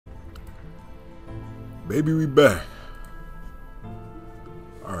Baby, we back.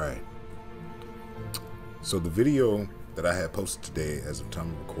 Alright. So the video that I had posted today as of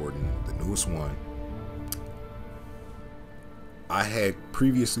time of recording, the newest one, I had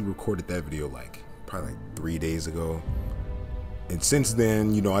previously recorded that video probably 3 days ago. And since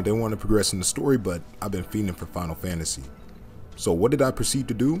then, you know, I didn't want to progress in the story, but I've been fiending for Final Fantasy. So what did I proceed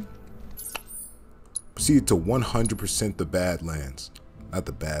to do? Proceeded to 100% the Badlands. Not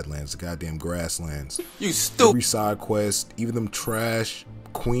the Badlands, the goddamn Grasslands. You stupid. Every side quest, even them trash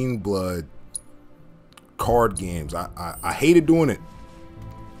Queen Blood card games. I hated doing it.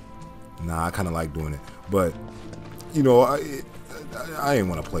 Nah, I kind of like doing it. But, you know, I didn't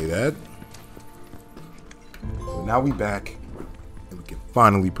want to play that. So now we back, and we can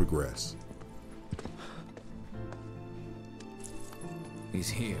finally progress. He's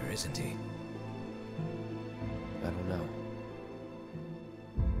here, isn't he? I don't know.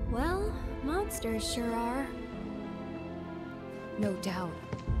 Well, monsters sure are. No doubt.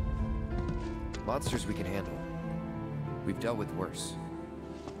 Monsters we can handle. We've dealt with worse.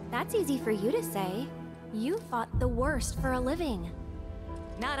 That's easy for you to say. You fought the worst for a living.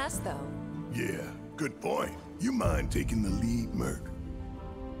 Not us, though. Yeah, good point. You mind taking the lead, Merc?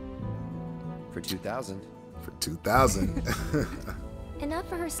 For 2,000. For 2,000. Enough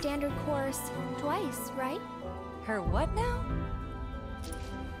for her standard course twice, right? Her what now?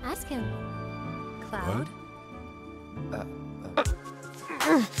 Ask him. Cloud?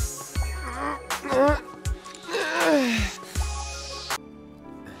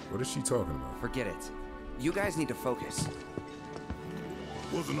 What is she talking about? Forget it. You guys need to focus.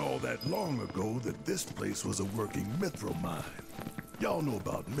 Wasn't all that long ago that this place was a working mithril mine. Y'all know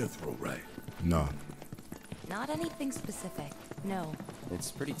about mithril, right? No. Not anything specific, no.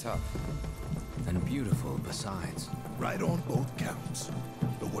 It's pretty tough. And beautiful besides. Right on both counts.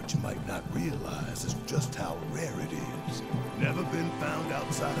 But what you might not realize is just how rare it is. Never been found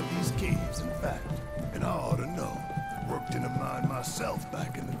outside of these caves, in fact. And I ought to know. Worked in a mine myself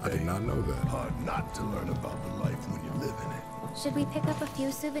back in the day. I did not know that. Hard not to learn about the life when you live in it. Should we pick up a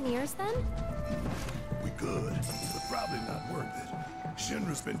few souvenirs then? We could, but probably not worth it.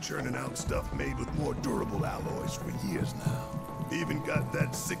 Shinra's been churning out stuff made with more durable alloys for years now. Even got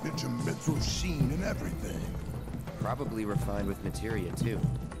that signature mithril sheen and everything. Probably refined with materia, too.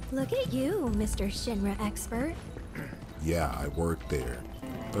 Look at you, Mr. Shinra expert. Yeah, I worked there.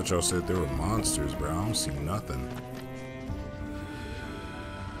 Thought y'all said there were monsters, bro. I don't see nothing.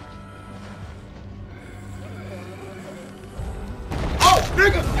 Oh,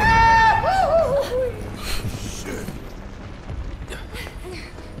 nigga! Shit.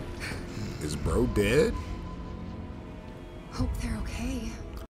 Is bro dead? Hope they're okay.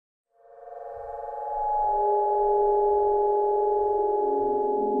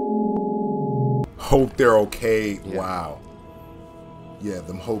 Hope they're okay. Yeah. Wow. Yeah,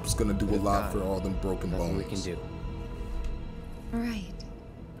 them hope's gonna do a If lot not, for all them broken Nothing bones. we can do. Right.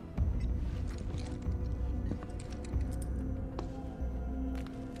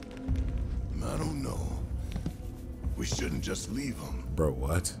 I don't know. We shouldn't just leave them. Bro,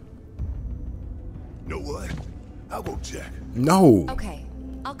 what? Know what? I'll go check. No. Okay,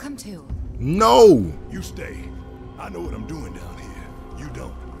 I'll come too. No. You stay. I know what I'm doing down here. You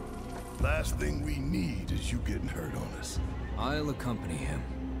don't. Last thing we need is you getting hurt on us. I'll accompany him.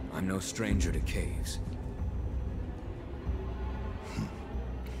 I'm no stranger to caves.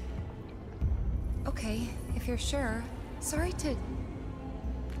 Okay, if you're sure. Sorry to...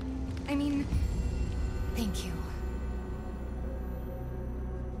 I mean... Thank you.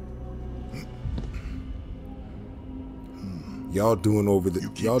 Y'all doing over the You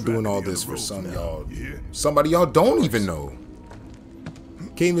keep y'all track doing of all the this other for roads some now, y'all. yeah? Somebody y'all don't even know.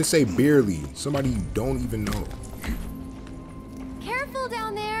 Can't even say barely. Somebody you don't even know. Careful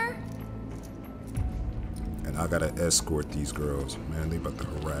down there! And I gotta escort these girls. Man, they about to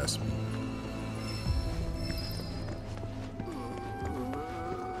harass me.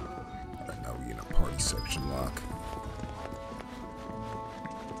 Right now we in a party section lock.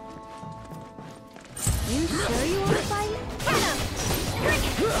 You sure you want to fight?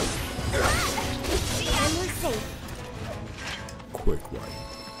 And we're safe. Quick white.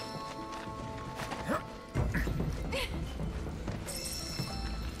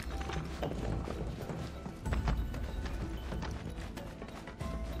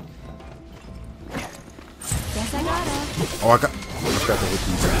 Guess I gotta. Oh, I got to hit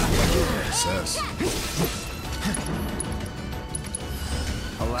these SS.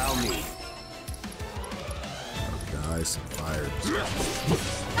 Allow me. Guys, some fires.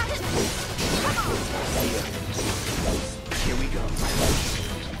 Here we go.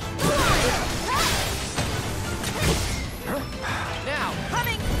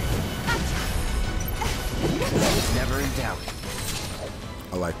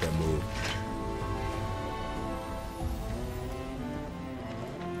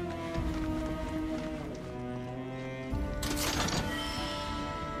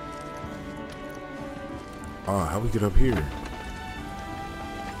 Oh, how we get up here?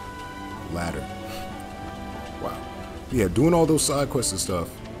 Ladder. Wow. Yeah, doing all those side quests and stuff.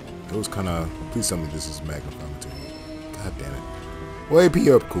 It was kind of. Please tell me this is magnifying material. God damn it. Well, AP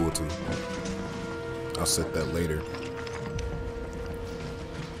up cool too. I'll set that later.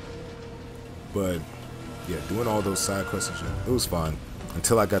 But yeah, doing all those side quests and shit, it was fun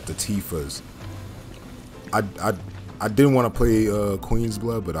until I got the Tifa's. I didn't want to play Queen's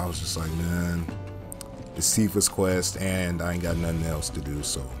Blood, but I was just like, man, it's Tifa's quest, and I ain't got nothing else to do,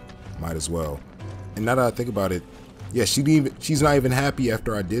 so might as well. And now that I think about it, yeah, she's not even happy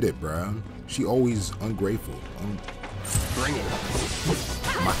after I did it, bruh. She always ungrateful. Bring it.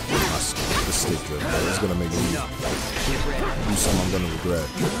 The stick good, bro. It's gonna make me do something I'm gonna regret.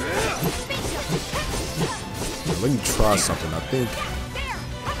 Now, let me try something. I think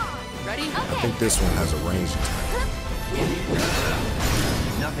this one has a range attack.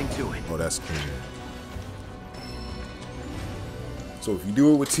 Nothing to it. Oh, that's clean. So if you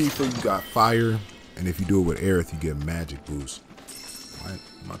do it with Tifa, you got fire, and if you do it with Aerith, you get magic boost.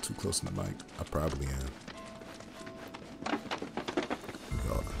 Am I too close to the mic? I probably am.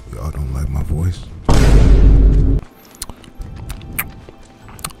 Y'all don't like my voice?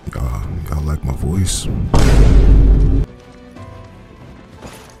 Y'all like my voice?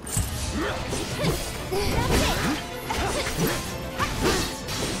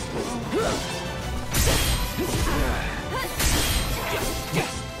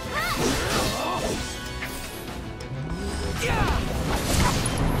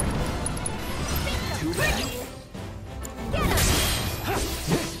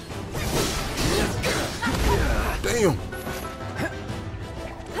 Damn!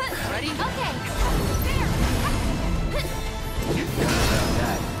 Ready? Okay.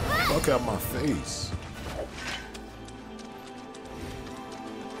 Fuck out my face.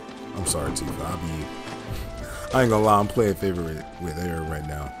 I'm sorry, Tifa. I ain't gonna lie, I'm playing favorite with Air right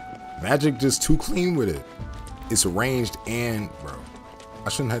now. Magic just too clean with it. It's arranged and, bro, I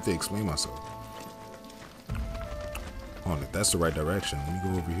shouldn't have to explain myself. Hold on, if that's the right direction, let me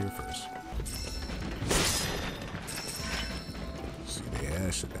go over here first. See, they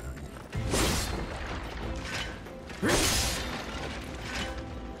had shit down here.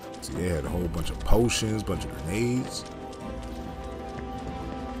 See, they had a whole bunch of potions, bunch of grenades.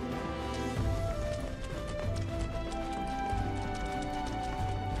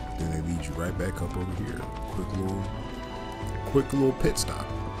 Then they lead you right back up over here. Quick little pit stop.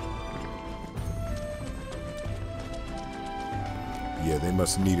 Yeah, they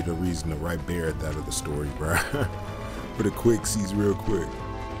must have needed a reason to write Barret out of the story, bro. For the quick sees real quick.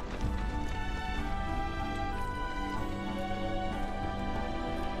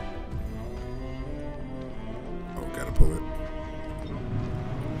 Oh, gotta pull it.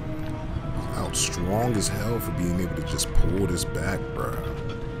 Out strong as hell for being able to just pull this back, bro.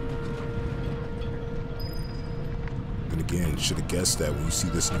 And again, should have guessed that when you see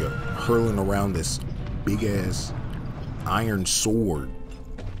this nigga hurling around this big ass iron sword.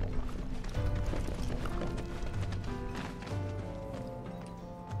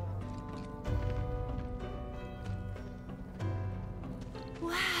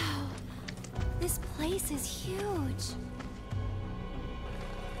 Wow, this place is huge.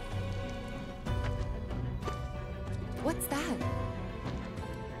 What's that?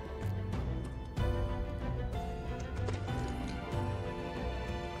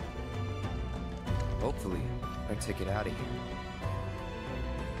 Hopefully, our ticket out of here.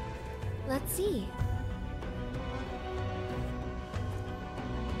 Let's see.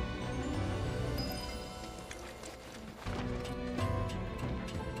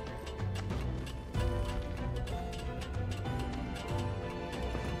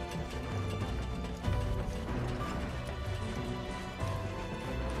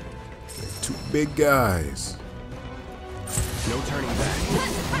 Two big guys. No turning back.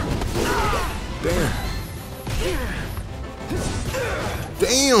 Damn.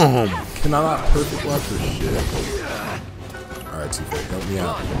 Damn! Can I not perfect block this shit? Alright, Tifa, help me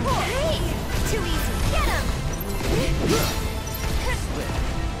out. Hey! Too easy. Get him!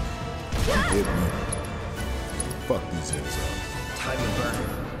 Hit me. Fuck these niggas up. Time to burn.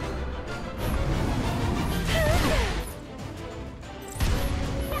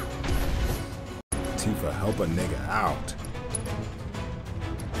 Tifa, help a nigga out.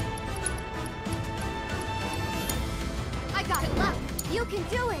 I got it, look. You can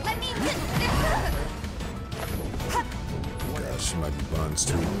do it. Let me. God, she might be buns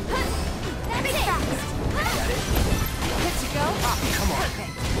too. That's it. Good to go? Oh, come on.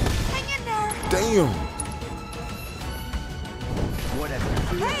 Perfect. Hang in there. Damn! Whatever.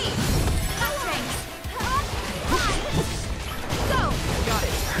 Hey! Hot drinks.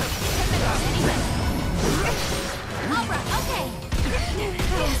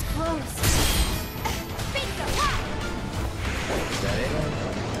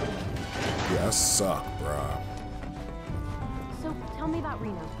 That suck, bruh. So tell me about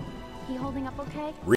Reno. He holding up okay?